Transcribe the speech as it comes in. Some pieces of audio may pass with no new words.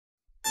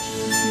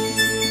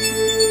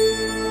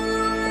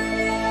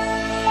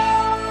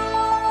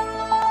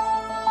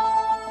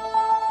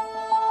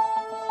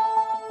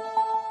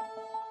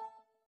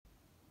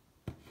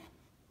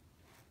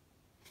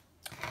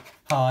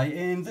Hi,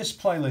 in this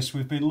playlist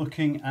we've been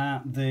looking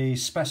at the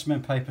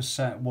specimen paper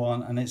set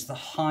 1 and it's the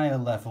higher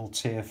level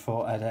tier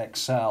for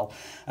Edexcel.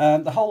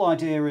 The whole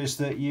idea is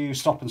that you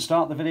stop and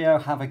start the video,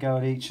 have a go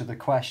at each of the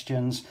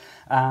questions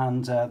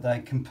and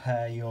then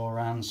compare your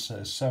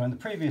answers. So in the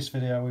previous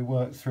video we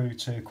worked through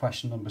to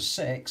question number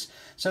 6,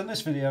 so in this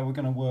video we're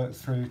going to work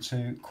through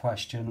to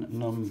question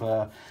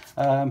number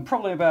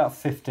probably about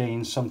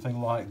 15,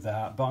 something like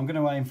that, but I'm going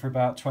to aim for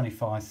about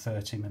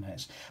 25-30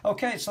 minutes.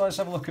 Okay, so let's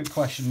have a look at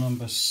question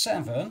number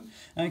 7. And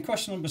in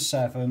question number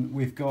 7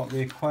 we've got the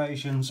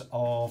equations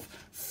of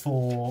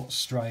 4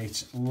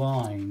 straight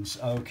lines.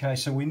 Okay,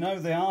 so we know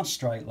they are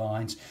straight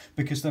lines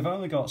because they've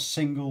only got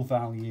single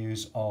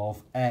values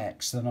of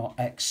x. They're not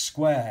x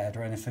squared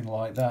or anything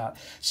like that.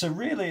 So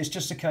really it's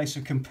just a case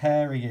of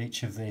comparing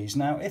each of these.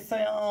 Now if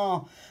they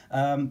are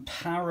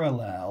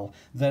parallel,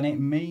 then it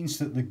means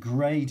that the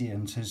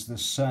gradient is the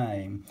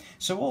same.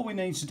 So all we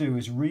need to do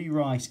is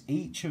rewrite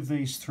each of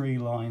these 3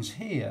 lines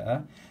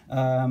here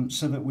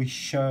so that we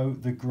show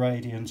the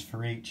gradient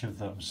for each of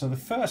them. So the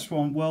first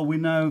one, well, we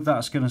know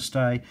that's going to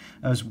stay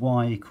as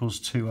y equals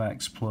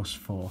 2x plus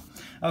 4.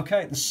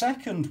 Okay, the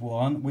second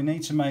one, we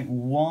need to make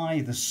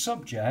y the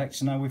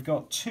subject. Now we've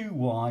got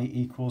 2y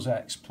equals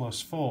x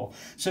plus 4.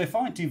 So if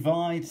I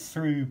divide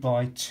through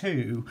by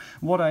 2,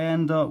 what I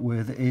end up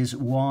with is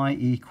y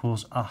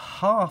equals a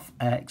half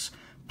x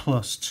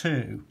plus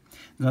 2.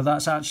 Now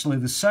that's actually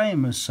the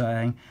same as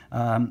saying,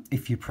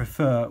 if you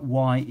prefer,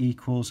 y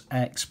equals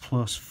x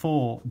plus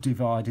 4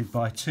 divided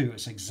by 2.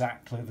 It's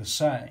exactly the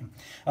same.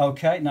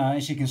 Okay, now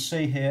as you can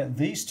see here,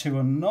 these two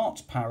are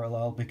not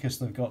parallel because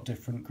they've got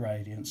different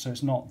gradients, so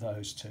it's not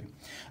those two.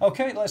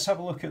 Okay, let's have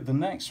a look at the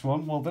next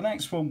one. Well, the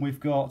next one we've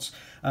got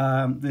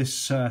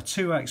this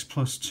 2x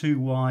plus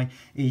 2y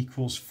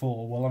equals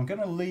 4. Well, I'm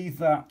going to leave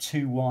that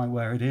 2y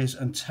where it is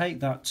and take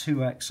that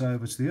 2x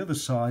over to the other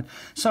side,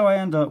 so I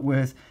end up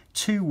with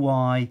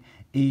 2y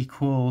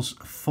equals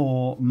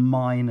 4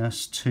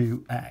 minus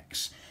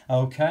 2x.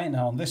 Okay,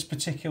 now on this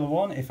particular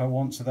one, if I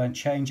want to then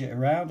change it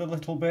around a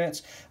little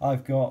bit,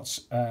 I've got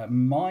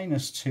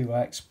minus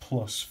 2x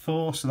plus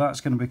 4, so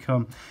that's going to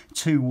become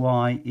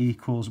 2y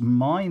equals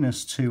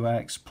minus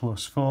 2x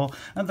plus 4,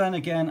 and then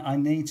again I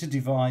need to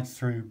divide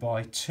through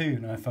by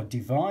 2. Now if I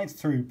divide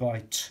through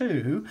by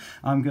 2,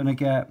 I'm going to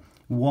get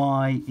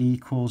y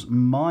equals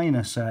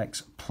minus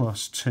x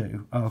plus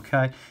 2.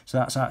 Okay, so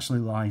that's actually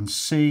line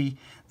C,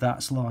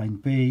 that's line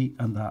B,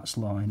 and that's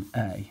line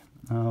A.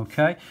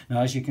 Okay,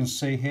 now as you can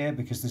see here,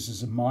 because this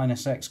is a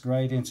minus x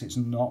gradient, it's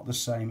not the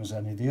same as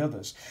any of the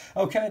others.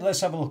 Okay,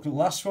 let's have a look at the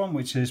last one,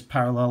 which is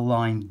parallel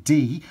line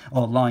D,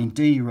 or line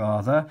D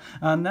rather,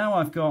 and now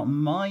I've got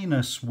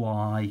minus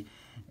y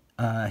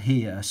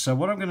here. So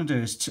what I'm going to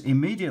do is to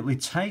immediately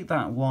take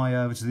that y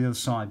over to the other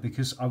side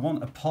because I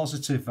want a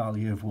positive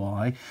value of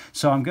y.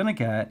 So I'm going to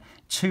get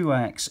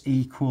 2x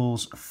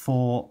equals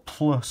 4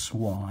 plus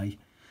y.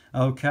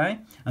 Okay,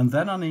 and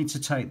then I need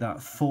to take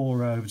that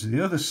 4 over to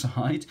the other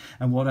side,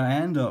 and what I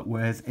end up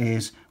with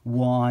is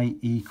y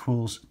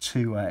equals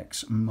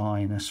 2x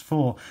minus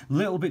 4. A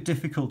little bit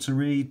difficult to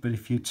read, but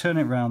if you turn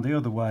it around the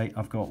other way,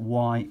 I've got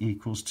y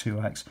equals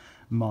 2x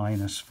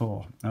minus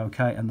 4.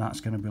 Okay, and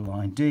that's going to be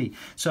line D.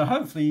 So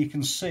hopefully you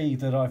can see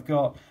that I've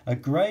got a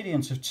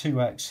gradient of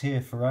 2x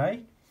here for A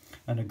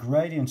and a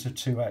gradient of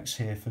 2x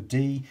here for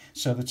D.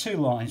 So the two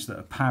lines that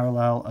are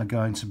parallel are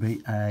going to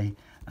be A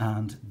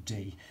and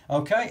D.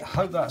 Okay,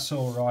 hope that's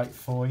all right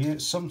for you.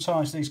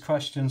 Sometimes these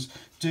questions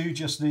do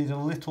just need a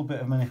little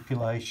bit of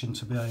manipulation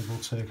to be able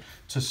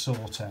to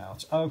sort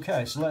out.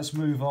 Okay, so let's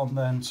move on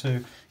then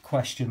to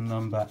question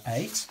number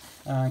 8.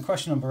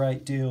 Question number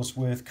 8 deals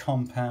with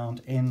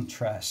compound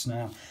interest.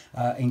 Now,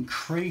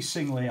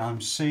 increasingly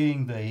I'm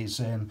seeing these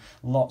in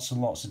lots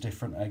and lots of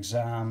different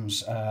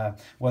exams,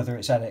 whether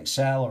it's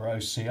Edexcel or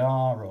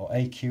OCR or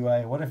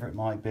AQA, whatever it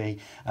might be,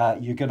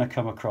 you're going to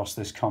come across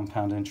this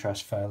compound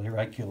interest fairly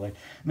regularly.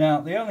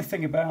 Now, the only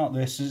thing about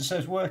this is it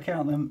says work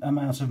out the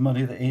amount of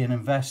money that Ian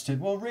invested.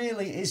 Well,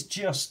 really, it's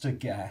just a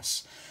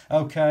guess.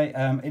 Okay,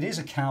 it is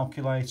a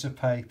calculator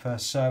paper,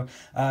 so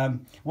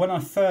when I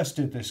first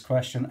did this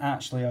question,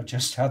 actually I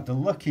just had the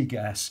lucky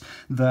guess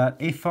that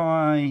if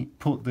I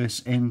put this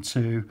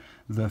into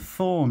the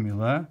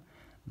formula,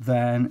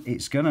 then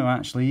it's going to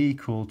actually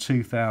equal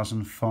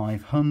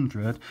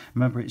 2,500.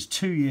 Remember, it's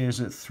 2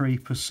 years at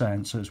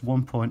 3%, so it's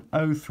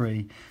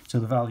 1.03 to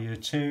the value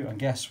of 2, and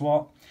guess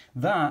what?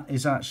 That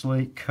is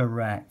actually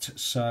correct.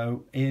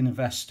 So Ian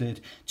invested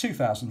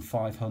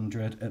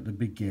 2,500 at the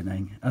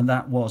beginning, and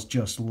that was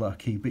just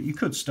lucky, but you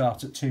could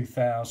start at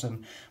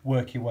 2,000,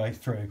 work your way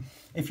through.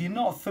 If you're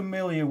not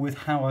familiar with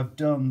how I've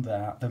done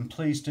that, then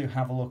please do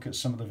have a look at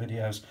some of the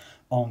videos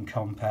on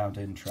compound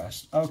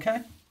interest.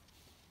 Okay?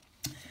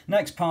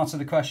 Next part of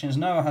the question is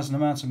Noah has an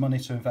amount of money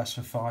to invest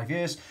for 5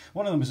 years.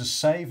 One of them is a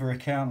saver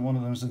account, one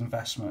of them is an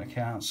investment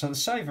account. So the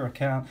saver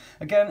account,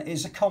 again,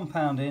 is a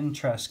compound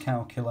interest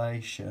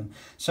calculation.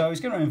 So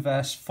he's going to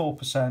invest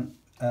 4%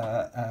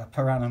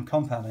 per annum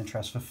compound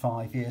interest for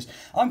 5 years,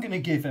 I'm going to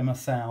give him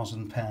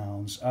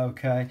 £1,000.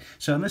 Okay,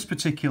 so in this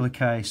particular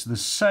case, the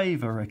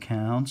saver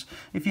account,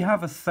 if you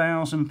have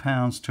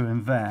 £1,000 to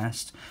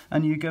invest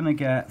and you're going to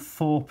get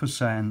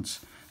 4%,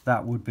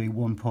 that would be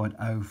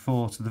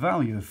 1.04 to the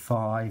value of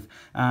 5,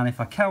 and if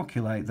I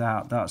calculate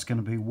that, that's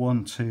going to be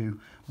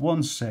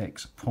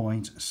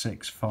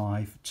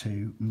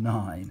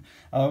 1216.6529.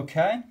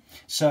 Okay,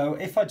 so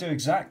if I do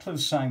exactly the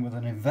same with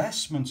an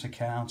investment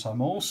account,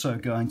 I'm also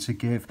going to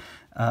give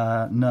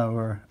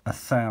Noah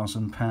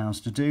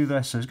 £1,000 to do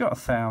this. So he's got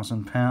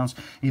 £1,000,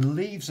 he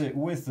leaves it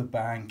with the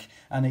bank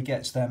and he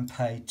gets then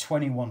paid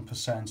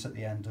 21% at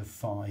the end of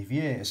 5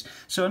 years.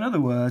 So in other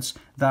words,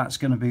 that's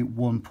going to be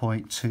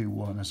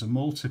 1.21 as a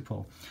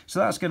multiple. So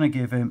that's going to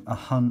give him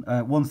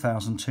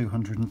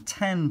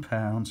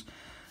 £1,210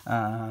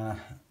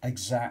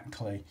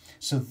 exactly.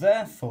 So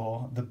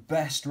therefore, the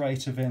best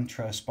rate of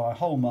interest by a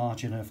whole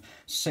margin of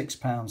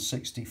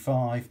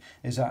 £6.65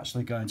 is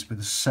actually going to be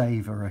the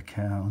saver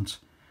account.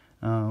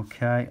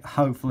 Okay,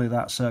 hopefully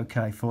that's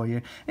okay for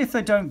you. If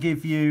they don't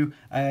give you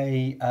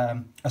a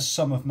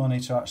sum of money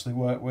to actually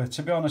work with,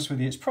 to be honest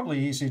with you, it's probably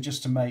easier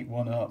just to make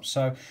one up.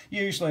 So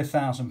usually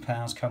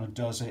 £1,000 kind of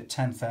does it,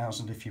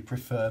 10,000 if you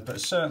prefer,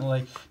 but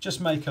certainly just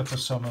make up a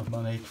sum of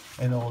money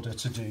in order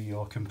to do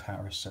your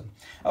comparison.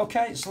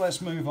 Okay, so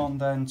let's move on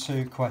then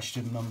to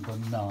question number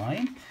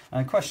 9.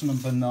 And question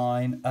number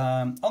 9,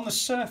 on the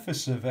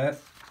surface of it,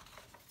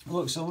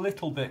 looks a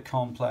little bit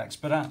complex,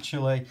 but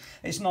actually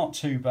it's not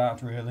too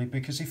bad really,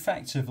 because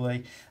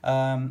effectively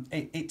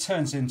it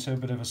turns into a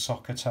bit of a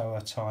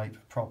SohCahToa type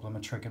problem, a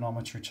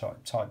trigonometry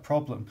type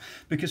problem,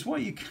 because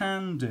what you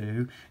can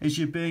do is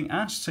you're being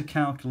asked to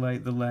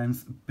calculate the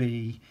length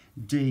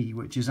BD,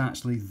 which is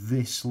actually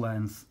this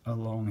length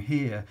along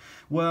here.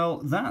 Well,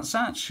 that's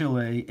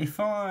actually, if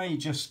I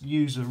just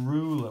use a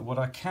ruler, what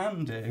I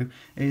can do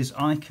is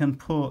I can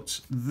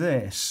put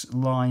this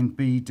line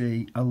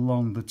BD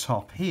along the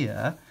top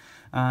here,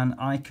 and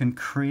I can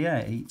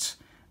create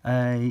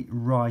a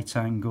right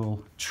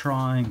angle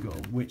triangle,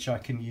 which I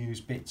can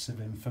use bits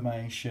of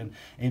information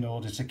in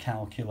order to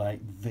calculate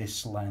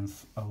this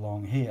length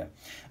along here.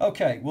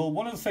 Okay, well,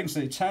 one of the things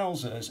that it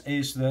tells us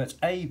is that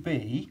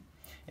AB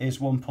is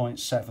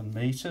 1.7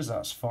 meters,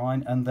 that's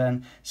fine, and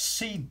then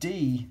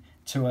CD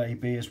to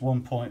AB is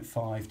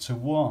 1.5 to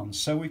 1.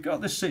 So we've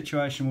got this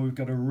situation where we've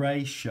got a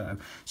ratio.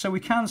 So we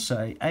can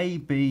say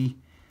AB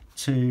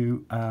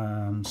to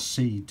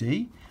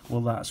CD,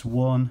 well, that's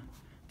 1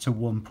 to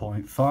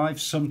 1.5.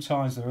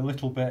 Sometimes they're a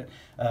little bit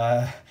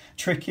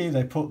tricky.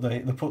 They put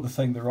the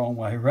thing the wrong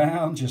way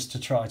around just to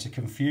try to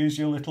confuse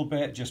you a little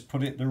bit. Just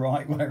put it the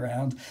right way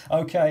around.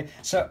 Okay,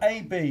 so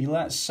AB,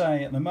 let's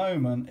say at the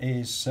moment,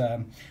 is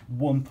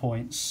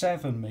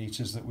 1.7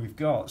 meters that we've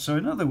got. So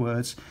in other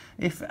words,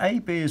 if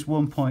AB is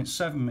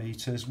 1.7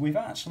 meters, we've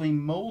actually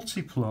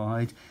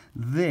multiplied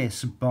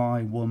this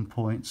by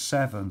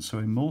 1.7. So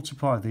we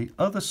multiply the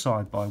other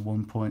side by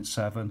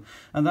 1.7,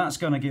 and that's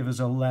going to give us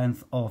a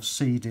length of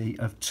CD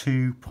of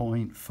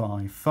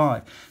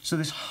 2.55. So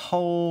this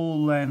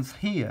whole length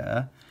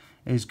here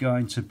is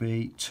going to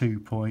be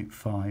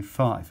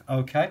 2.55.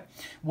 Okay,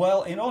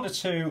 well, in order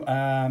to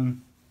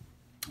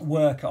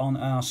work on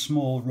our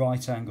small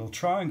right angle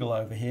triangle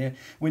over here,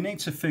 we need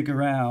to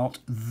figure out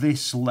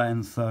this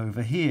length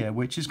over here,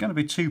 which is going to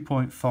be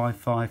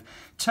 2.55,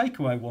 take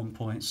away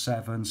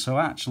 1.7, so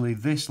actually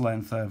this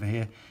length over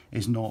here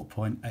is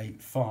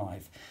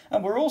 0.85.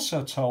 And we're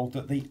also told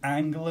that the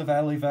angle of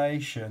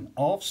elevation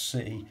of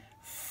C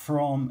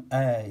from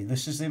A,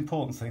 this is the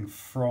important thing,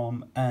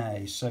 from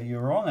A, so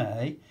you're on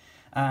A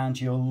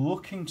and you're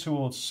looking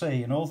towards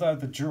C, and although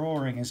the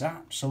drawing is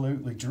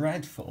absolutely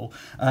dreadful,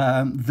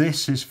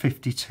 this is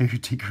 52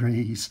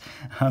 degrees,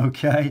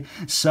 okay?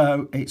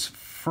 So it's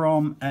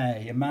from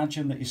A.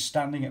 Imagine that you're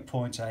standing at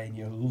point A and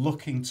you're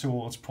looking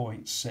towards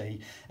point C.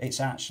 It's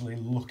actually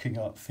looking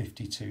up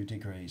 52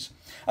 degrees.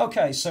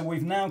 Okay, so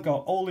we've now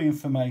got all the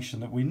information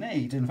that we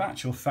need. In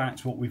actual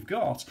fact, what we've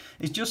got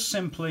is just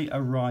simply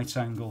a right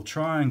angle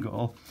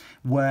triangle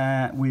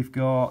where we've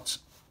got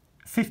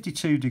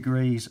 52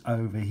 degrees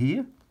over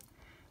here.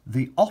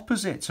 The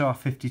opposite to our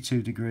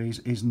 52 degrees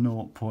is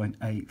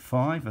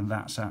 0.85, and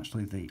that's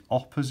actually the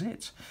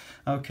opposite.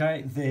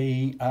 Okay,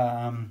 the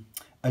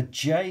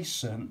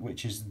adjacent,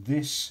 which is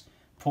this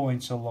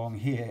point along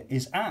here,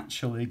 is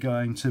actually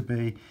going to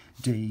be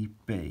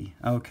DB.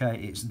 Okay,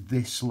 it's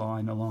this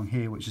line along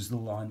here, which is the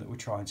line that we're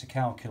trying to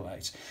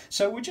calculate.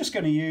 So we're just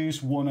going to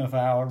use one of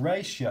our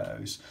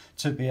ratios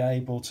to be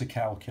able to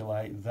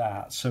calculate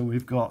that. So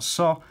we've got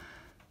SohCah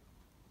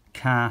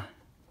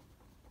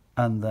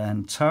and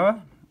then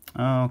Toa.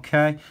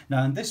 Okay,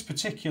 now in this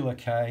particular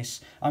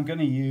case, I'm going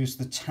to use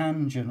the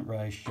tangent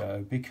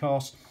ratio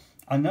because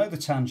I know the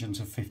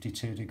tangent of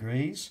 52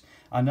 degrees,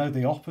 I know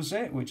the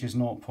opposite, which is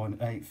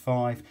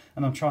 0.85,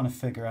 and I'm trying to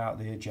figure out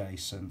the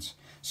adjacent.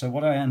 So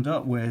what I end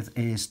up with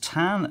is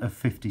tan of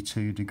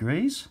 52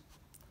 degrees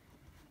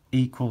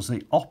equals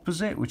the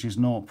opposite, which is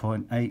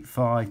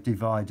 0.85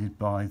 divided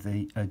by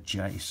the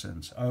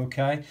adjacent.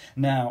 Okay,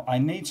 now I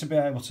need to be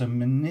able to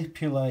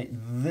manipulate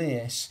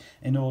this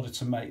in order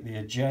to make the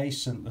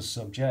adjacent the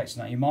subject.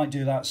 Now you might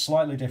do that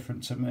slightly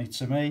different to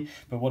me,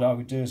 but what I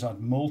would do is I'd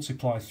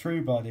multiply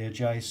through by the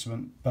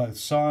adjacent both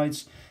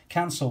sides,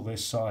 cancel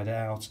this side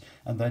out,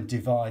 and then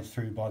divide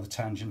through by the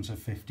tangent of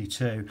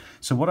 52.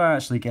 So what I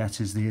actually get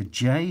is the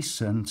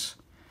adjacent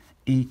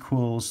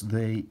equals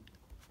the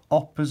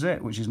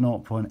opposite, which is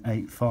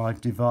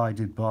 0.85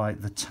 divided by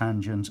the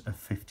tangent of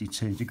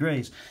 52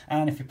 degrees.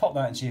 And if you pop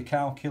that into your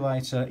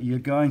calculator, you're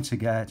going to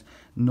get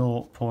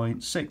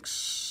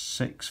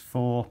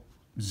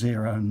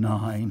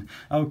 0.66409.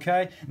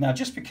 Okay, now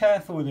just be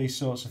careful with these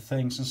sorts of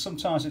things, and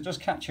sometimes it does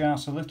catch you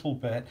out a little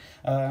bit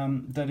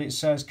that it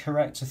says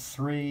correct to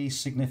 3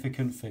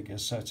 significant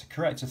figures. So to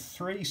correct to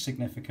 3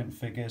 significant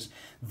figures,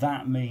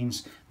 that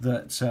means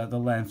that the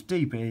length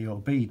dB or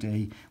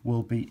BD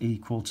will be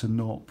equal to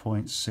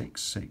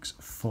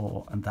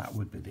 0.664, and that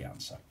would be the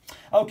answer.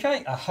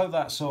 Okay, I hope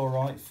that's all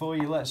right for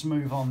you. Let's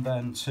move on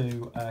then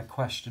to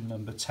question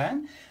number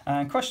 10.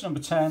 And question number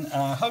 10,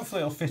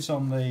 hopefully it'll fit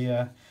on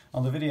the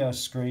video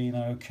screen,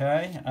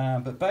 okay?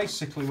 But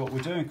basically what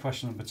we're doing in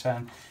question number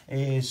 10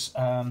 is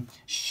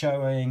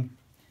showing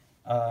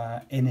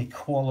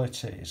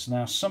inequalities.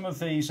 Now some of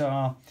these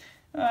are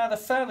they're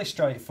fairly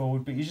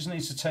straightforward, but you just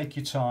need to take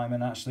your time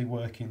and actually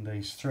working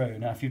these through.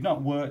 Now, if you've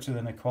not worked with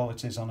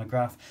inequalities on a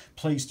graph,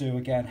 please do,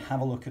 again,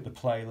 have a look at the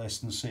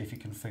playlist and see if you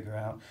can figure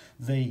out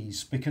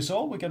these. Because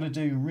all we're going to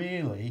do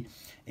really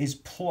is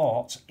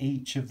plot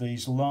each of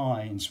these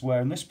lines,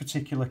 where in this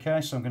particular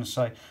case, I'm going to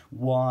say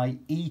y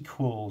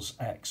equals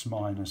x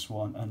minus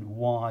 1 and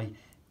y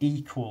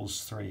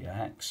equals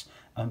 3x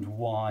and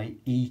y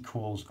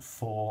equals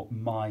 4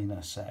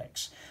 minus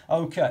x.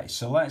 Okay,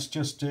 so let's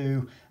just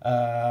do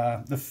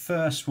the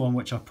first one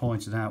which I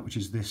pointed out, which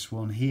is this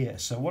one here.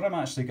 So what I'm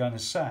actually going to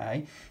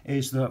say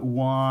is that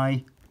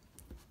y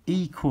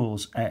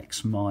equals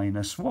x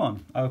minus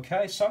 1.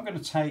 Okay, so I'm going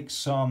to take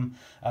some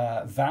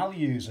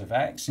values of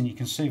x, and you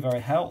can see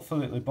very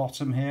helpfully at the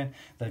bottom here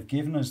they've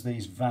given us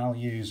these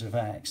values of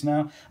x.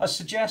 Now I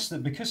suggest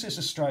that because it's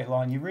a straight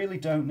line, you really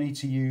don't need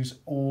to use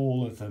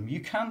all of them. You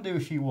can do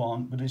if you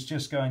want, but it's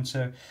just going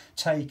to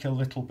take a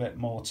little bit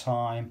more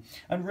time,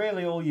 and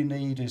really all you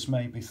need is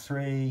maybe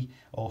 3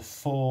 or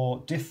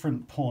 4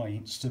 different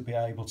points to be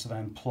able to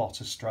then plot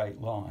a straight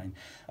line.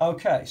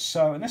 Okay,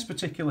 so in this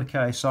particular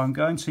case I'm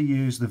going to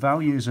use the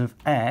values of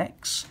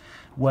x,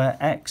 where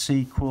x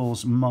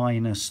equals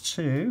minus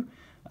 2,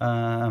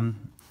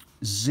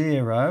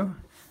 0,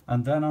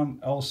 and then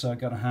I'm also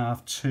going to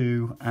have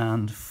 2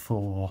 and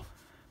 4.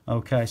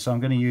 Okay, so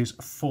I'm going to use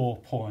 4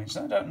 points.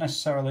 They don't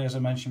necessarily, as I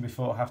mentioned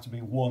before, have to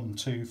be 1,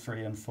 2,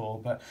 3 and 4,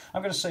 but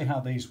I'm going to see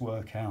how these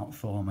work out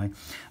for me.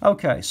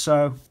 Okay,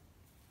 so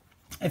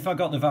if I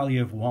got the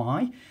value of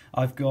y,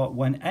 I've got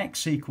when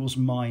x equals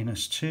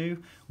minus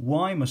 2,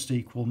 y must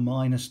equal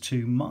minus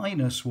 2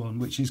 minus 1,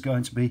 which is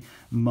going to be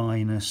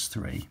minus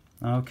 3.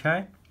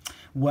 Okay?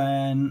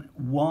 When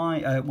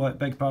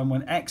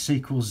when x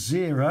equals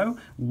 0,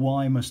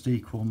 y must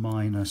equal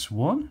minus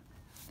 1.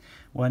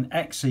 When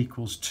x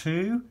equals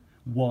 2,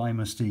 y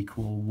must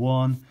equal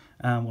 1.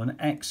 And when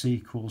x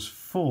equals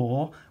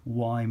 4,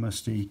 y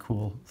must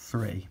equal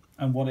 3.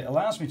 And what it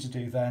allows me to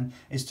do then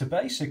is to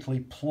basically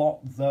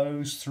plot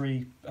those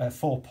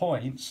 4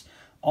 points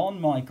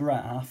on my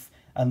graph,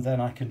 and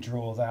then I can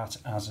draw that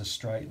as a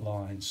straight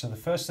line. So the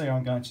first thing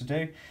I'm going to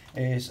do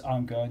is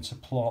I'm going to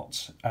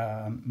plot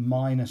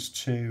minus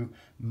 2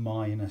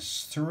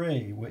 minus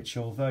 3, which,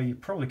 although you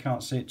probably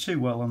can't see it too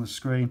well on the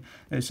screen,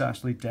 it's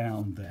actually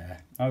down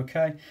there.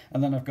 Okay,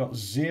 and then I've got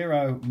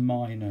 0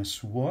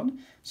 minus 1.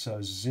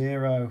 So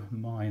 0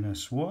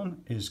 minus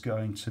 1 is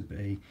going to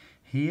be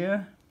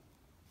here.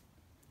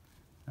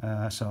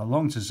 So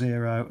along to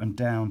 0 and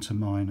down to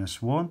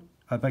minus 1.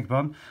 I beg your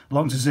pardon,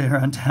 along to 0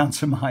 and down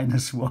to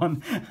minus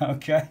 1.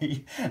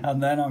 Okay,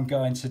 and then I'm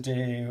going to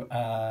do,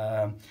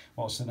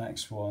 what's the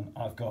next one?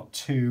 I've got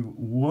 2,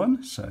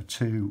 1, so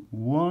 2,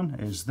 1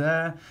 is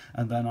there,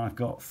 and then I've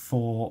got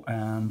 4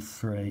 and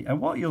 3. And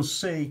what you'll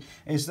see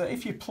is that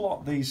if you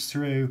plot these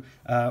through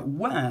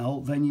well,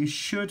 then you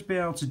should be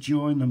able to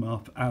join them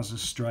up as a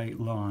straight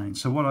line.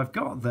 So what I've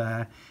got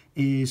there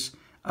is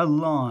a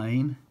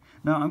line.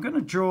 Now I'm going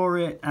to draw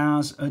it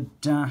as a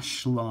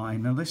dash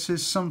line. Now this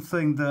is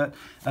something that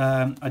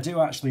I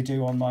do actually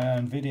do on my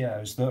own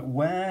videos, that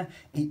where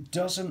it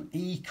doesn't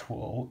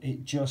equal,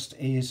 it just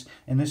is,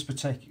 in this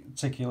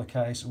particular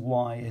case,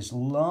 y is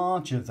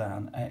larger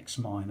than x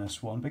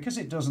minus 1. Because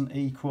it doesn't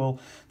equal,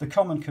 the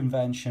common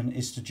convention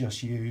is to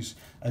just use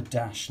a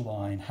dash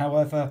line.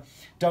 However,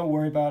 don't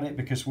worry about it,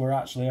 because we're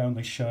actually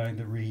only showing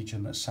the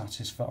region that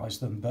satisfies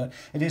them, but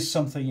it is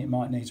something you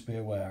might need to be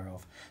aware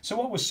of. So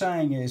what we're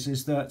saying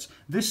is that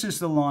this is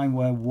the line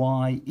where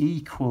y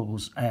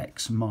equals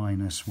x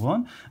minus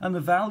 1, and the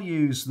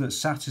values that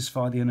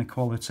satisfy the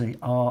inequality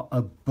are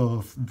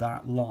above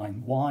that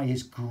line. Y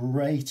is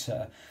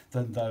greater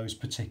than those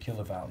particular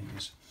particular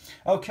values.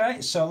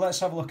 Okay, so let's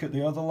have a look at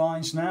the other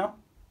lines now.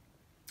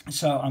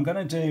 So I'm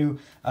going to do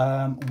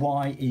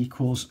y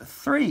equals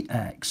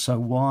 3x. So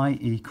y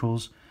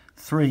equals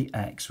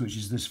 3x, which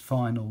is this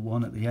final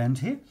one at the end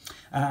here.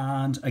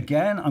 And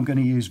again, I'm going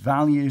to use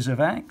values of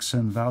x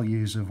and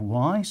values of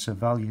y. So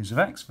values of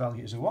x,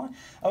 values of y.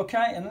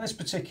 Okay, and in this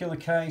particular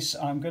case,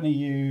 I'm going to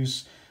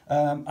use,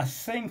 I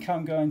think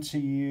I'm going to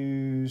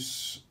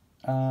use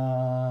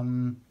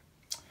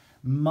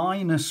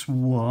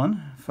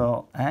 -1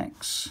 for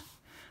x.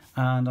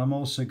 And I'm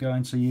also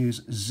going to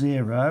use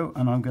 0,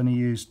 and I'm going to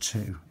use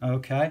 2.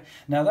 Okay,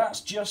 now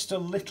that's just a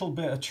little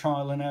bit of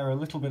trial and error, a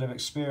little bit of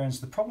experience.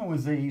 The problem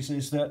with these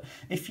is that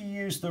if you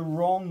use the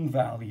wrong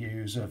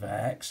values of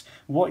x,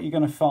 what you're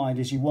going to find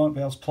is you won't be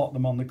able to plot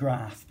them on the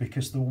graph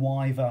because the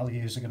y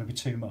values are going to be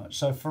too much.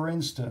 So for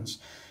instance,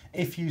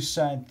 if you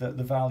said that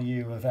the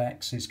value of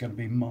x is going to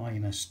be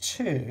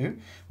 -2,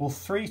 well,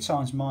 3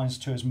 times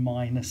 -2 is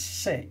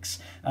 -6.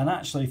 And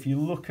actually, if you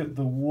look at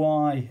the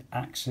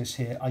y-axis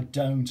here, I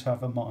don't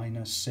have a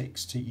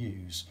 -6 to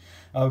use.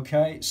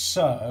 Okay,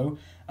 so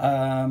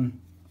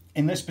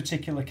in this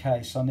particular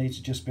case, I need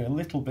to just be a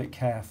little bit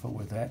careful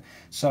with it.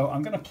 So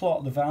I'm going to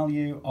plot the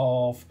value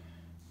of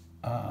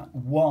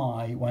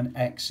y when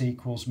x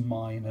equals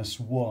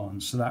 -1,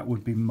 so that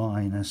would be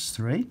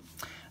 -3.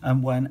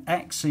 And when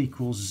x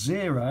equals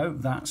 0,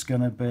 that's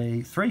going to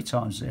be 3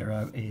 times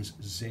 0 is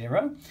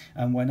 0.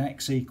 And when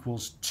x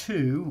equals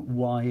 2,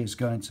 y is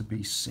going to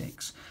be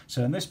 6.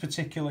 So in this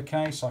particular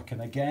case, I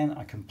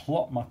can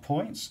plot my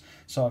points.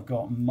 So I've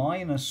got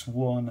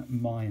 -1,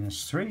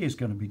 -3 is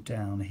going to be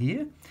down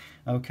here.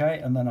 Okay,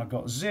 and then I've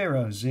got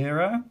 0,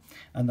 0,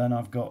 and then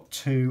I've got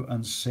 2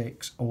 and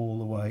 6 all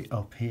the way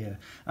up here.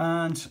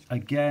 And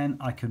again,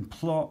 I can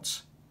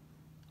plot,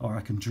 or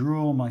I can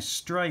draw my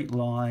straight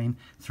line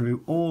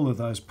through all of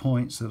those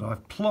points that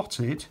I've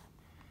plotted.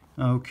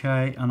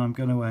 Okay, and I'm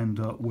going to end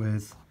up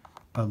with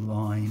a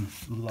line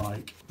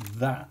like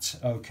that.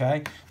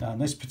 Okay, now in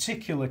this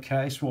particular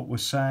case, what we're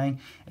saying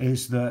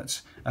is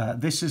that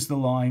this is the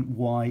line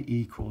y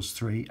equals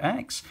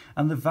 3x,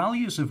 and the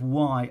values of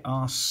y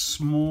are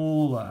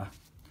smaller.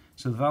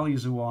 So the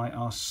values of y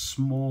are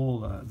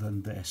smaller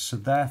than this, so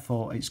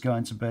therefore it's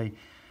going to be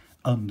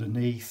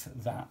underneath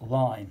that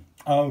line.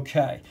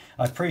 Okay,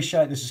 I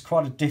appreciate this is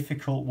quite a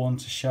difficult one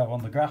to show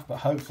on the graph, but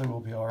hopefully we'll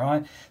be all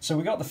right. So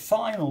we got the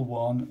final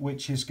one,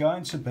 which is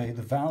going to be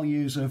the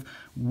values of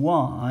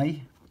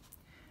y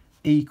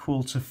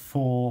equal to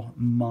 4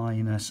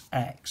 minus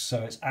x.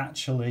 So it's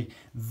actually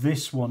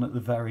this one at the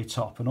very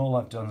top, and all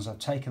I've done is I've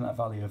taken that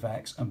value of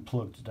x and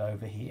plugged it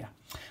over here.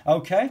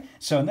 Okay,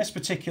 so in this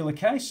particular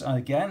case,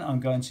 again, I'm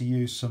going to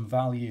use some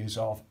values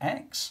of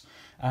x.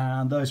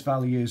 And those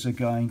values are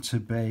going to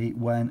be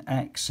when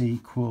x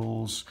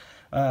equals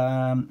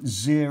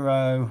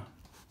 0,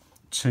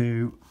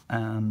 2,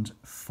 and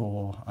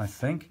 4, I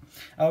think.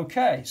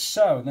 Okay,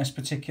 so in this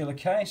particular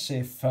case,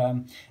 if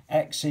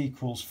x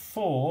equals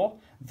 4,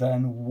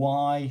 then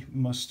y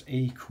must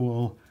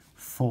equal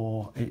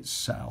 4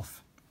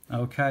 itself.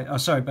 Okay, oh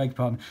sorry, beg your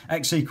pardon.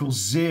 X equals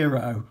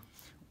 0,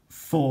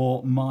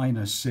 4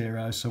 minus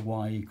 0, so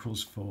y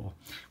equals 4.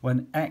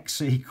 When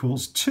x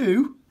equals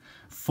 2,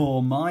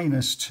 4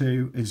 minus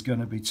 2 is going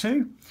to be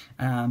 2,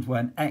 and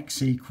when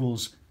x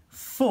equals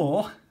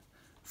 4,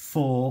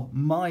 4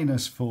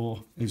 minus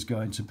 4 is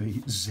going to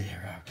be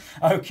 0.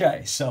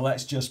 Okay, so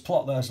let's just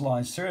plot those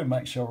lines through and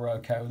make sure we're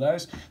okay with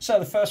those. So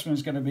the first one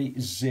is going to be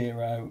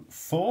 0,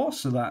 4,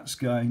 so that's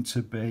going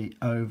to be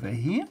over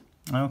here.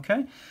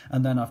 Okay,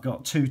 and then I've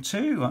got 2,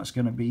 2, that's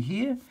going to be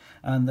here,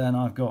 and then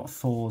I've got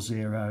 4,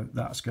 0,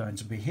 that's going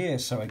to be here.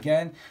 So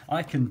again,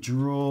 I can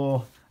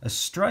draw a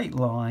straight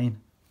line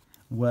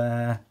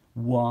where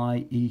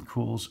y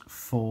equals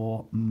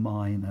 4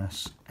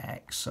 minus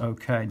x.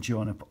 Okay,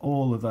 join up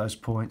all of those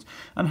points,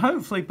 and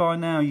hopefully by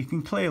now you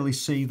can clearly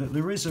see that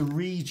there is a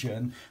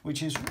region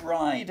which is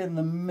right in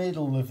the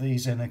middle of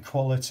these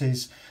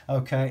inequalities.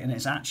 Okay, and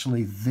it's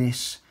actually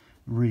this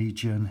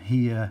region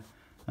here.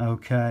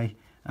 Okay,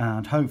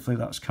 and hopefully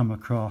that's come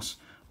across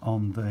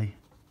on the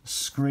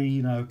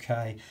screen.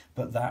 Okay,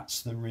 but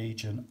that's the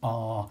region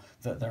R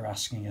that they're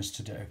asking us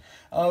to do.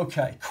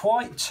 Okay,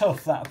 quite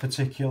tough, that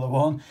particular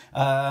one.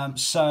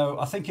 So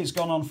I think it's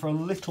gone on for a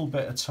little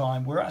bit of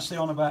time. We're actually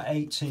on about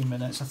 18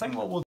 minutes. I think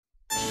what we'll